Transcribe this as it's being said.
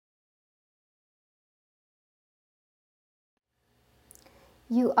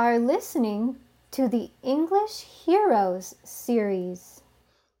You are listening to the English Heroes series.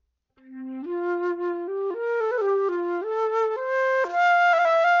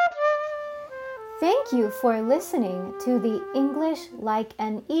 Thank you for listening to the English Like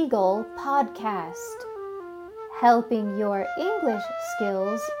an Eagle podcast, helping your English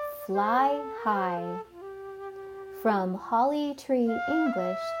skills fly high. From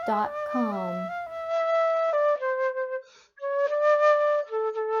hollytreeenglish.com.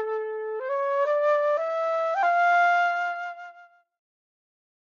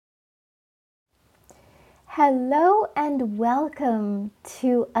 Hello and welcome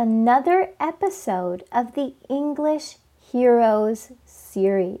to another episode of the English Heroes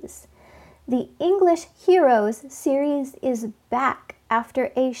series. The English Heroes series is back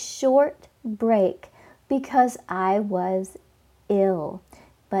after a short break because I was ill.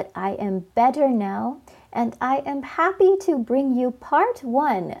 But I am better now, and I am happy to bring you part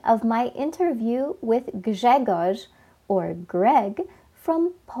 1 of my interview with Grzegorz, or Greg,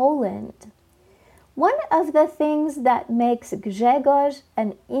 from Poland. One of the things that makes Grzegorz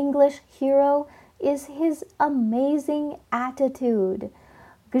an English hero is his amazing attitude.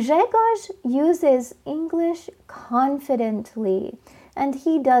 Grzegorz uses English confidently, and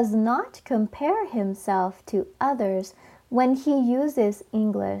he does not compare himself to others when he uses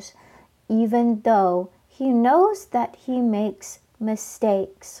English, even though he knows that he makes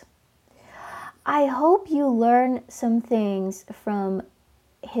mistakes. I hope you learn some things from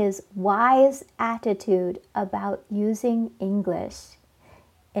his wise attitude about using English.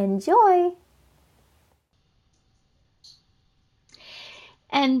 Enjoy!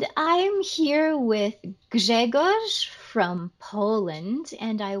 And I'm here with Grzegorz from Poland,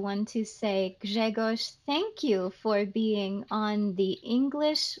 and I want to say, Grzegorz, thank you for being on the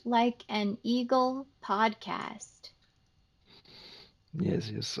English Like an Eagle podcast.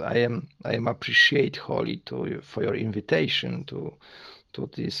 Yes. I am appreciate Holly for your invitation to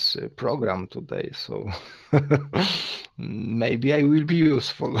this program today. So maybe I will be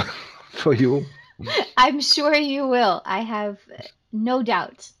useful for you. I'm sure you will. I have no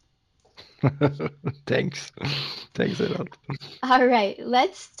doubt. Thanks. Thanks a lot. All right,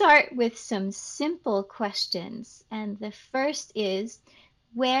 let's start with some simple questions. And the first is,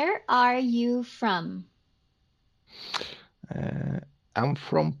 where are you from? I'm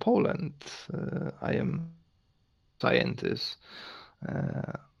from Poland. I am scientist.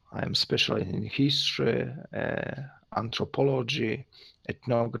 Uh, I am specialized in history, anthropology,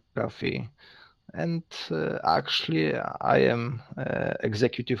 ethnography, and actually I am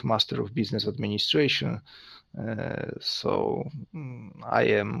executive master of business administration. So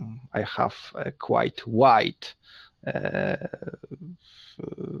I have a quite wide uh,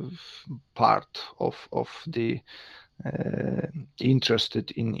 part of the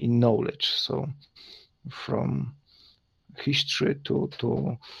interested in knowledge. So from history to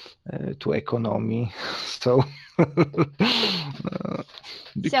economy. So So I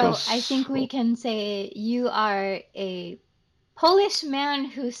because think we can say you are a Polish man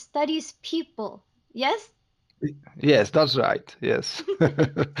who studies people. Yes? yes, that's right. Yes,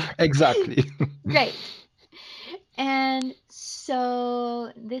 exactly. Great. And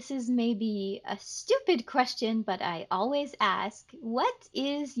so this is maybe a stupid question, but I always ask, what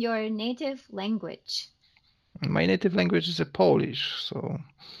is your native language? My native language is a Polish, so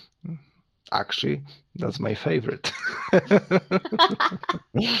actually that's my favorite.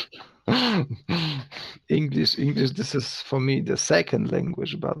 English. This is for me the second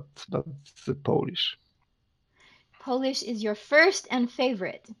language, but the Polish. Polish is your first and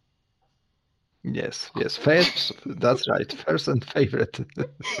favorite. Yes. First, that's right. First and favorite.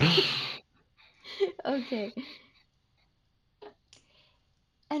 Okay.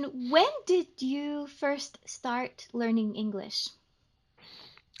 And when did you first start learning English?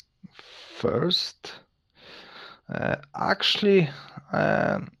 First, actually,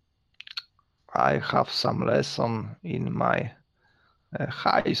 I have some lesson in my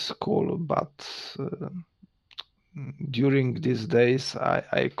high school, but during these days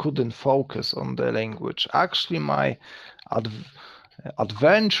I couldn't focus on the language. Actually, my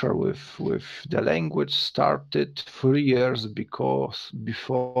adventure with the language started 3 years because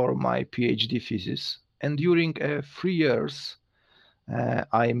before my PhD thesis, and during 3 years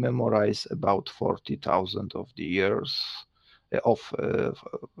I memorized about 40,000 of the years of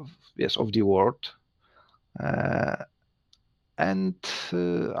yes of the word, uh, and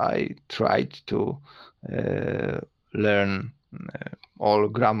I tried to learn all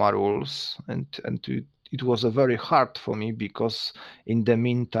grammar rules, and it was a very hard for me because in the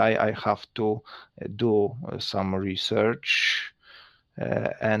meantime I have to do some research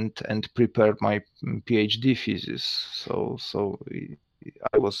and prepared my PhD thesis. So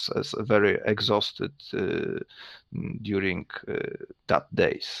I was very exhausted during that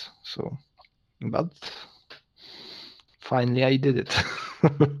days. So, but finally I did it.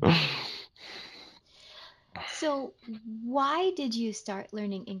 So, why did you start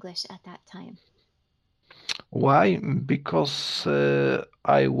learning English at that time? Why? Because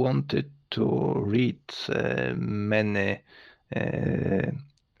I wanted to read many uh,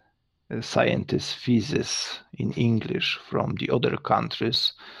 scientist theses in English from the other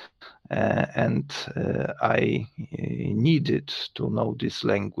countries, and I needed to know this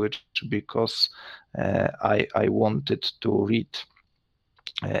language because I wanted to read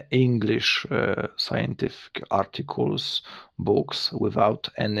English scientific articles, books without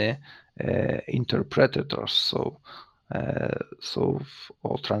any interpreters, or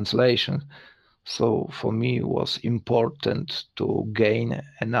translation. So for me, it was important to gain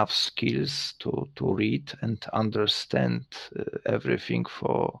enough skills to read and understand everything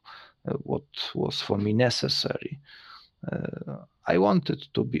for what was for me necessary. I wanted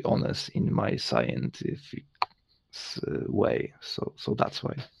to be honest in my scientific way, so that's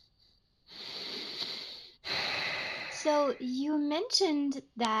why. So, you mentioned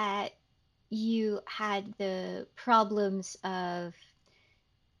that you had the problems of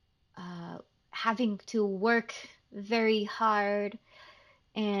uh, having to work very hard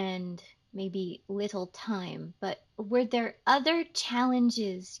and maybe little time, but were there other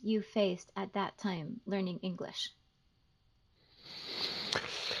challenges you faced at that time learning English?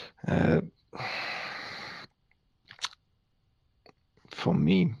 Uh, for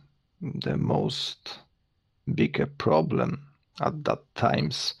me, the most bigger problem at that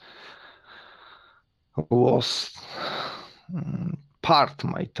times was part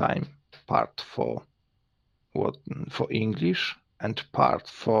my time, part what for English and part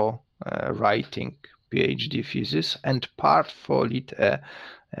for writing PhD thesis and part for lead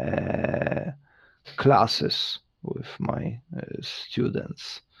classes with my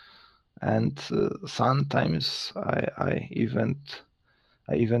students. And sometimes I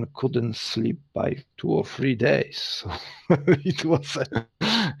even couldn't sleep by 2 or 3 days. So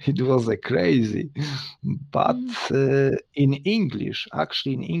it was a crazy. But Mm. actually in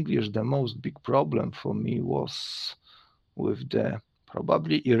English, the most big problem for me was with the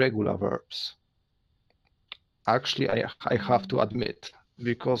probably irregular verbs. Actually, I have Mm. to admit,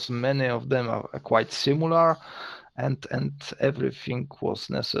 because many of them are quite similar, and everything was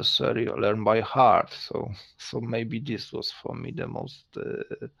necessary to learn by heart. So maybe this was for me the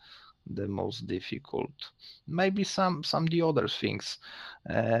most difficult. Maybe some the other things,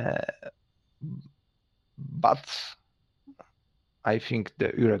 uh, but I think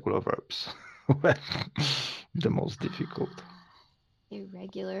the irregular verbs were the most difficult.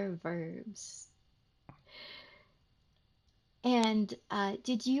 Irregular verbs. And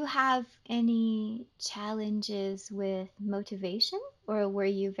did you have any challenges with motivation, or were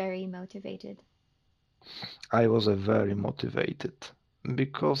you very motivated? I was very motivated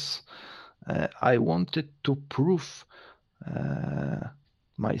because I wanted to prove uh,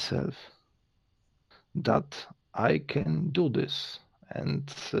 myself that I can do this,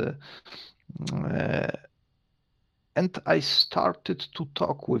 uh, and I started to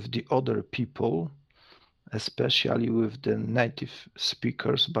talk with the other people, especially with the native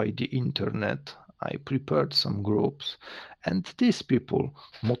speakers by the internet. I prepared some groups, and these people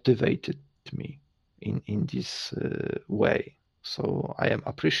motivated me in this way. So I am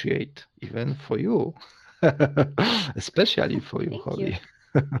appreciate even for you, especially for you, Thank you. Holly.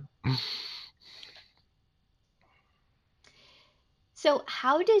 So,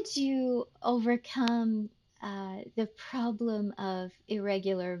 how did you overcome the problem of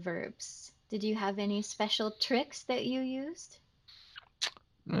irregular verbs? Did you have any special tricks that you used?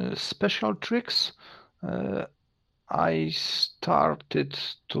 Special tricks. Uh, I started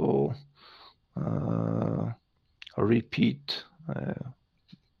to uh, repeat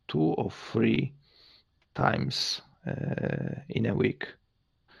 2 or 3 times in a week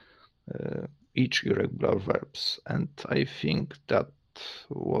each irregular verbs, and I think that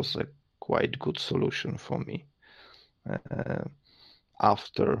was a quite good solution for me. Uh,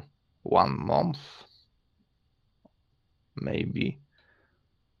 After 1 month, maybe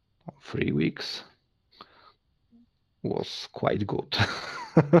 3 weeks, was quite good.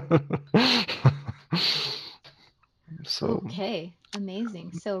 So Okay,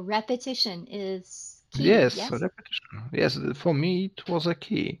 amazing. So, repetition is key, yes, yes? repetition. Yes, for me it was a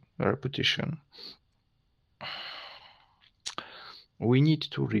key repetition. we need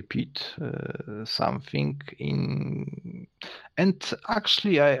to repeat something and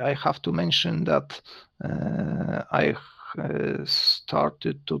actually I have to mention that I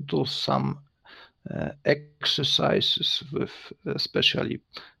started to do some exercises with especially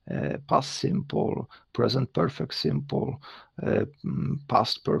past simple, present perfect simple,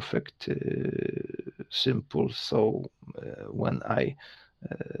 past perfect simple. So when I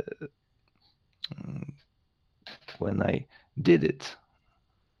mm, when I did it,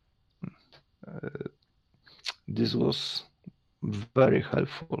 this was very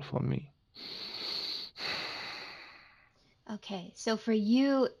helpful for me. Okay, so for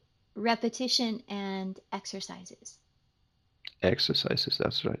you, repetition and exercises. Exercises,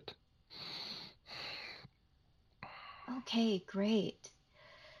 that's right. Okay, great.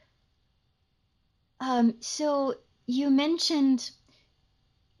 So you mentioned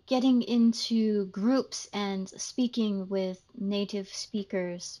getting into groups and speaking with native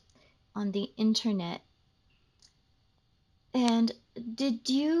speakers on the internet. And did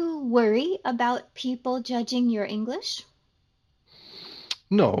you worry about people judging your English?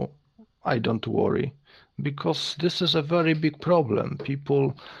 No, I don't worry because this is a very big problem.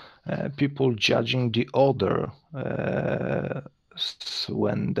 People judging the other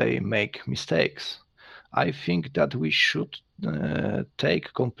when they make mistakes. I think that we should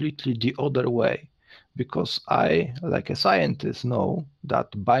take completely the other way because I, like a scientist, know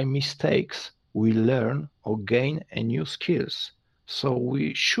that by mistakes we learn or gain a new skills. So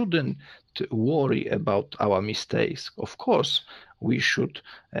we shouldn't worry about our mistakes. Of course, we should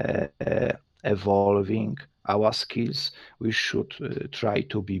evolving our skills. We should try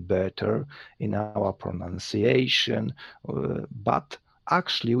to be better in our pronunciation, but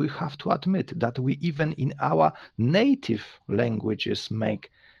actually we have to admit that we even in our native languages make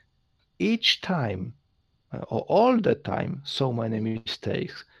each time or all the time so many mistakes.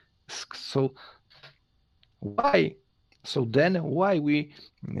 So why? So then why we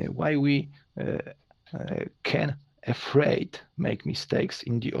can afraid make mistakes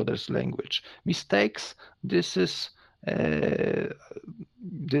in the other's language? Mistakes. This is uh,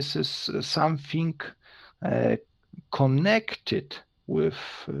 this is something uh, connected with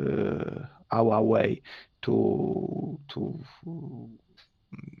our way to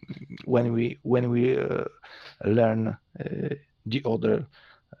when we learn the other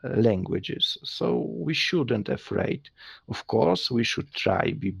languages. So we shouldn't afraid. Of course, we should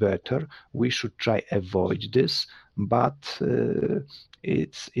try be better. We should try avoid this, but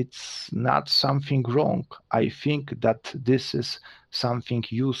it's not something wrong. I think that this is something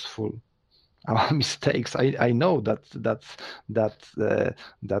useful. Our mistakes. I know that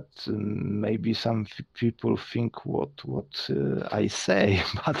maybe some people think what I say,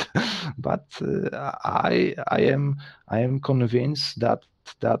 but I am convinced that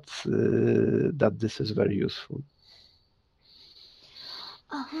this is very useful.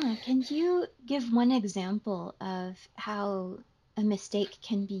 Uh-huh. Can you give one example of how a mistake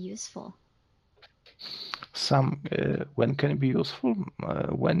can be useful? Some when can be useful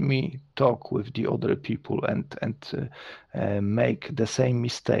when we talk with the other people and make the same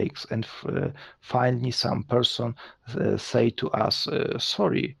mistakes and finally some person say to us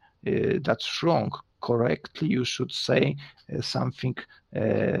sorry, that's wrong, correctly you should say something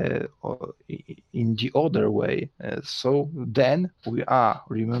in the other way, so then we are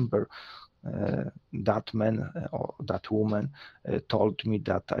remember that man or that woman told me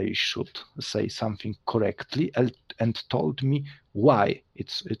that I should say something correctly and told me why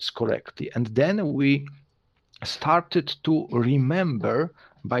it's correctly. And then we started to remember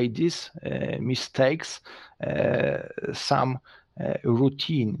by these mistakes some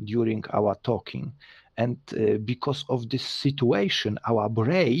routine during our talking. And because of this situation, our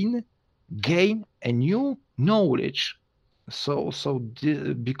brain gain a new knowledge.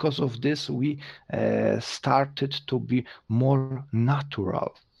 Because of this, we started to be more natural,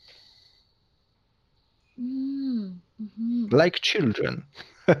 Mm-hmm. like children,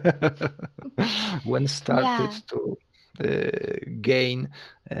 when started Yeah. to gain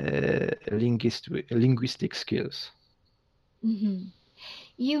linguistic skills. Mm-hmm.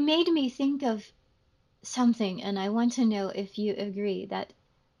 You made me think of something, and I want to know if you agree that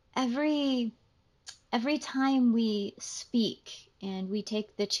every every time we speak and we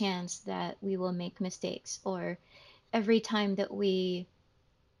take the chance that we will make mistakes, or every time that we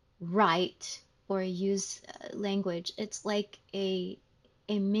write or use language, it's like a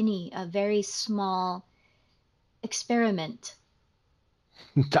very small experiment.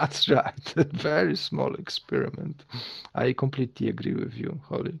 That's right. Very small experiment. I completely agree with you,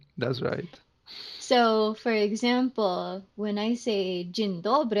 Holly. That's right. So, for example, when I say dzień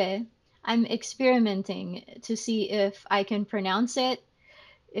dobry, I'm experimenting to see if I can pronounce it,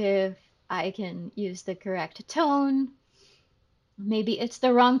 if I can use the correct tone. Maybe it's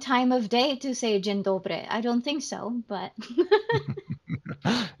the wrong time of day to say dzień dobry. I don't think so, but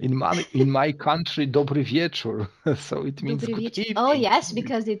In my country, dobry wieczór, so it means dobry good wieczór. Oh, evening. yes,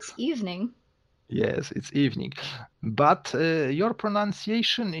 because it's evening. Yes, it's evening, but your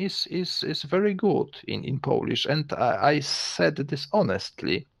pronunciation is very good in Polish, and I said this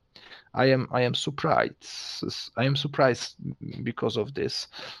honestly. I am surprised. I am surprised because of this,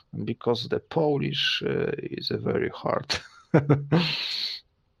 because the Polish is a very hard,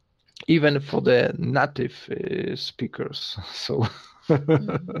 even for the native speakers. So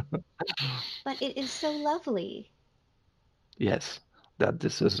Mm. But it is so lovely. yes, that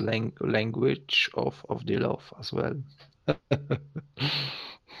this is language of the love as well.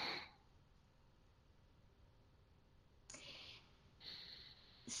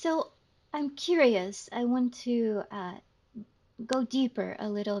 So I'm curious. I want to go deeper a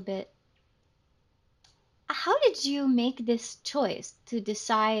little bit. How did you make this choice to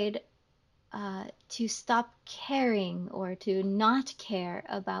decide to stop caring or to not care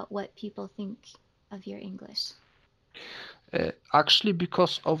about what people think of your English? Actually,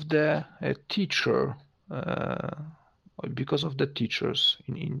 because of the teacher, uh, because of the teachers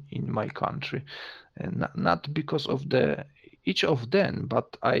in my country, and not because of the each of them,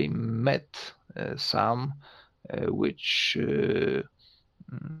 but I met some which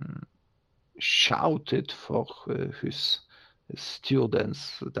mm, shouted for his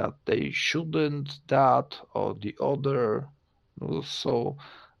students that they shouldn't that or the other. So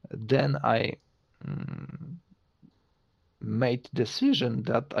then I made decision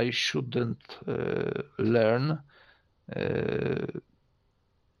that I shouldn't learn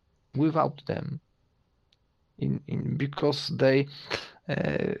without them because they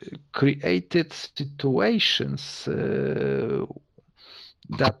created situations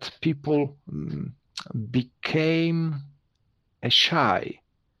that people became shy,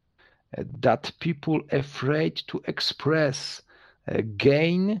 that people afraid to express,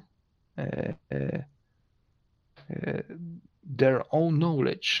 gain uh, their own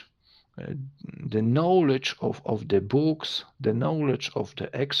knowledge, uh, the knowledge of the books, the knowledge of the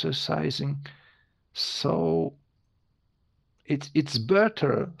exercising. So it's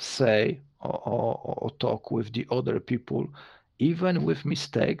better say or talk with the other people, even with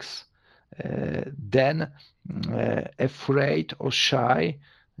mistakes, than afraid or shy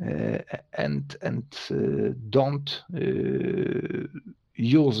and don't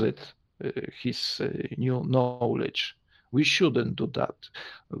use it, his new knowledge. We shouldn't do that.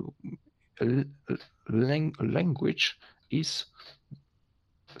 Language is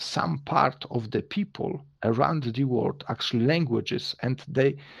some part of the people around the world, actually languages, and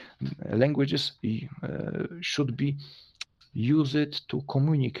they languages should be used to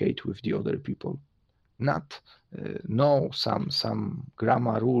communicate with the other people, not know some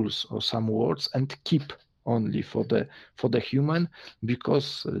grammar rules or some words and keep only for the human,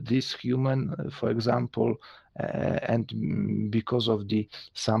 because this human, for example, and because of the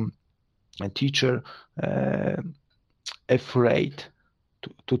some teacher afraid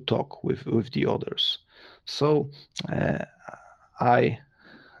to talk with the others. So I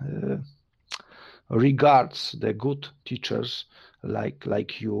regards the good teachers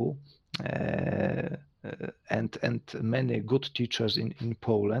like you, and many good teachers in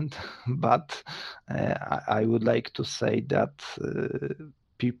Poland, but I would like to say that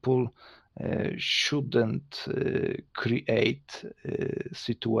people shouldn't create a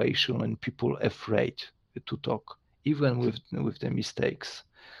situation when people afraid to talk, even with the mistakes,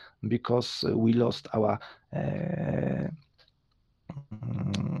 because we lost our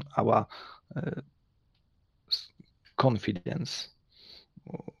confidence.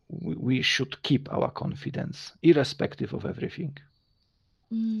 We should keep our confidence, irrespective of everything.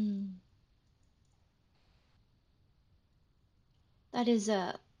 Mm, that is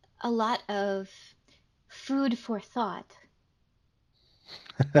a lot of food for thought.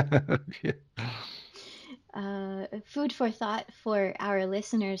 Yeah. Food for thought for our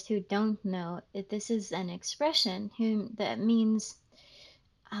listeners who don't know. This is an expression that means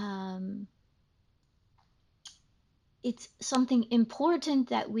um, it's something important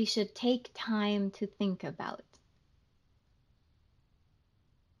that we should take time to think about.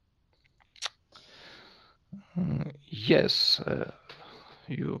 Yes,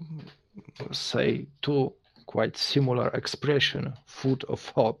 you say two quite similar expression, food for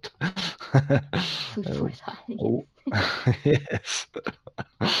thought. Food for thought. Oh, yes.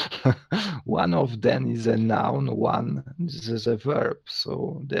 One of them is a noun, one is a verb.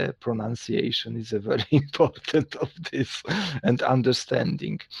 So the pronunciation is a very important of this and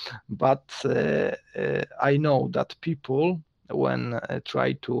understanding. But I know that people, when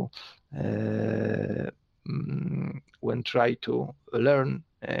try to learn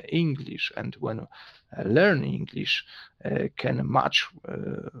English, and when learn English, can much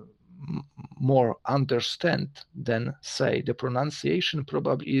more understand than say. The pronunciation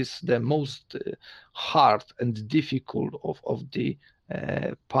probably is the most hard and difficult of the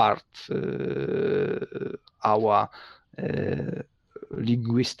part our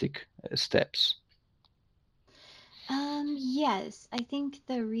linguistic steps. Yes, I think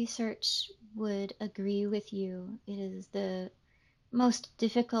the research would agree with you. It is the most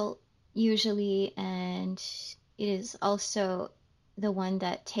difficult usually, and it is also the one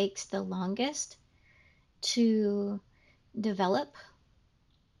that takes the longest to develop.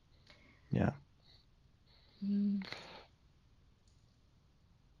 Yeah.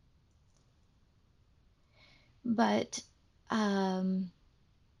 But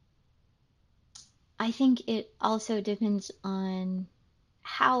I think it also depends on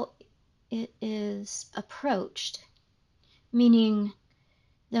how it is approached, meaning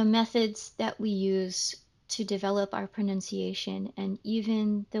the methods that we use to develop our pronunciation, and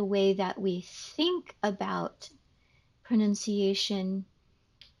even the way that we think about pronunciation.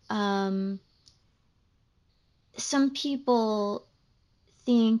 Some people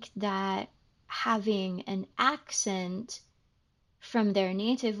think that having an accent from their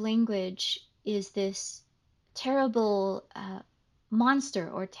native language is this terrible monster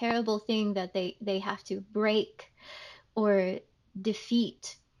or terrible thing that they have to break or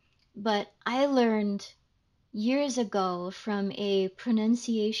defeat. But I learned years ago from a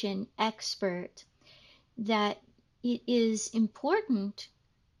pronunciation expert that it is important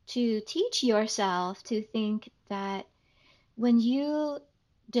to teach yourself to think that when you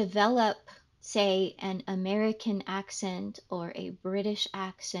develop, say, an American accent or a British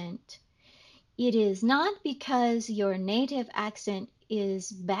accent, it is not because your native accent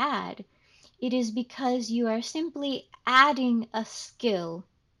is bad. It is because you are simply adding a skill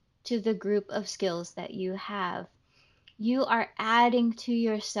to the group of skills that you have. You are adding to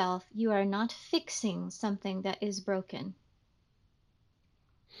yourself. You are not fixing something that is broken.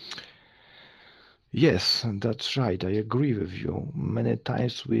 Yes, that's right. I agree with you. Many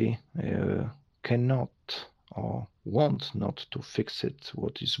times we cannot or want not to fix it,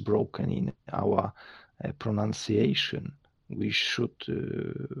 what is broken in our pronunciation. We should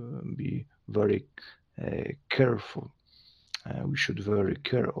be very careful. We should very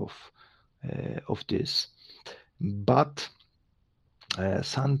care of this. But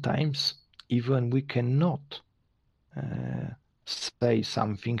sometimes even we cannot say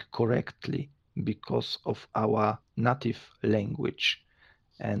something correctly because of our native language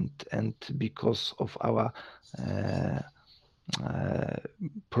and because of our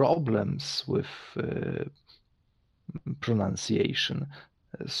problems with pronunciation.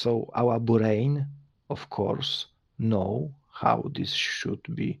 So our brain, of course, know how this should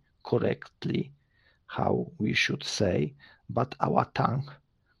be correctly, how we should say, but our tongue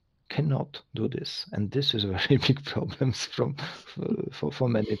cannot do this, and this is a very big problem for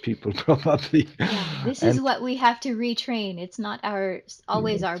many people probably. Yeah, this is what we have to retrain. It's not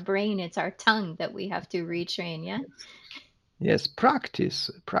always our brain, it's our tongue that we have to retrain, yeah? Yes,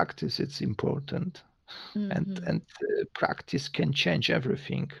 practice it's important. And practice can change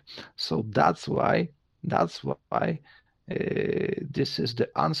everything. So that's why this is the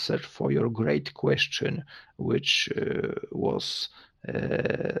answer for your great question, which was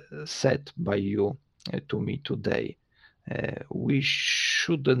said by you to me today. We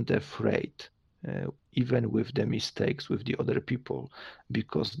shouldn't afraid, even with the mistakes with the other people,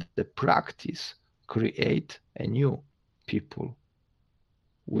 because the practice create a new people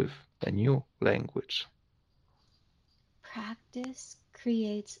with a new language. Practice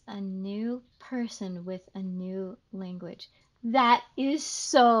creates a new person with a new language. That is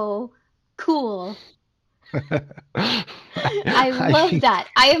so cool. I love that.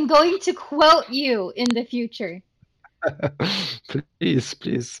 I am going to quote you in the future. Please,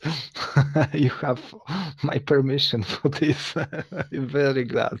 you have my permission for this. I'm very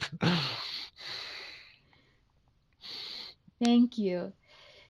glad. Thank you.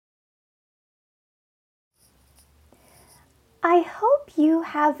 I hope you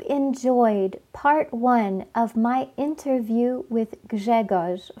have enjoyed part 1 of my interview with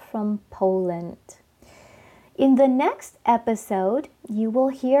Grzegorz from Poland. In the next episode, you will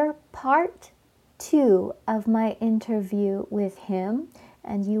hear part 2 of my interview with him,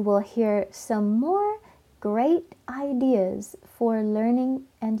 and you will hear some more great ideas for learning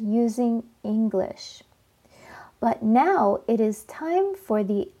and using English. But now it is time for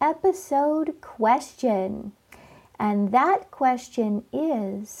the episode question. And that question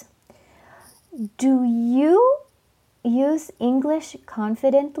is, do you use English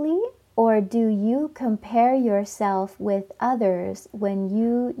confidently, or do you compare yourself with others when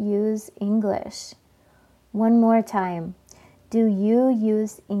you use English? One more time. Do you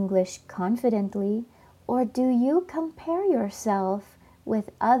use English confidently, or do you compare yourself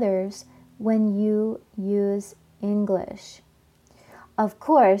with others when you use English? Of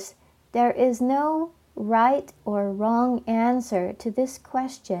course, there is no right or wrong answer to this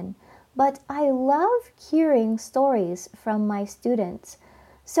question, but I love hearing stories from my students.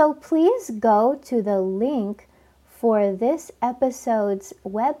 So please go to the link for this episode's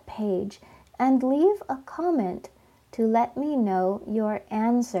webpage and leave a comment to let me know your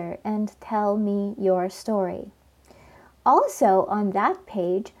answer and tell me your story. Also on that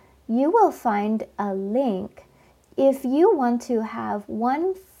page, you will find a link if you want to have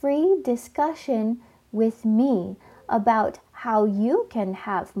one free discussion with me about how you can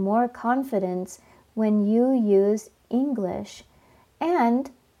have more confidence when you use English,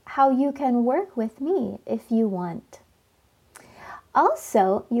 and how you can work with me if you want.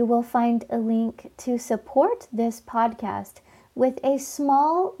 Also, you will find a link to support this podcast with a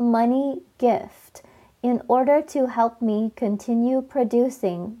small money gift in order to help me continue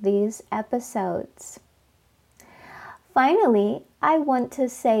producing these episodes. Finally, I want to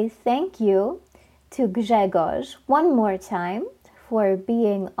say thank you to Grzegorz one more time for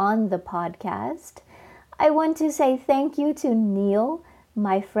being on the podcast. I want to say thank you to Neil,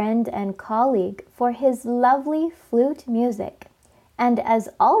 my friend and colleague, for his lovely flute music. And as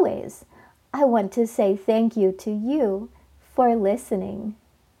always, I want to say thank you to you for listening.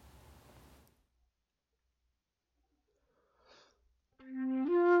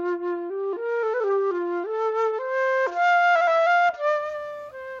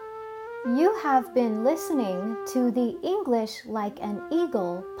 You have been listening to the English Like an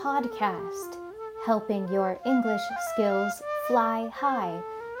Eagle podcast, helping your English skills fly high,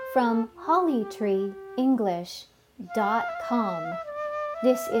 from hollytreeenglish.com.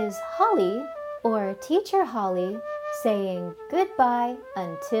 This is Holly, or Teacher Holly, saying goodbye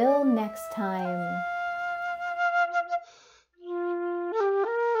until next time.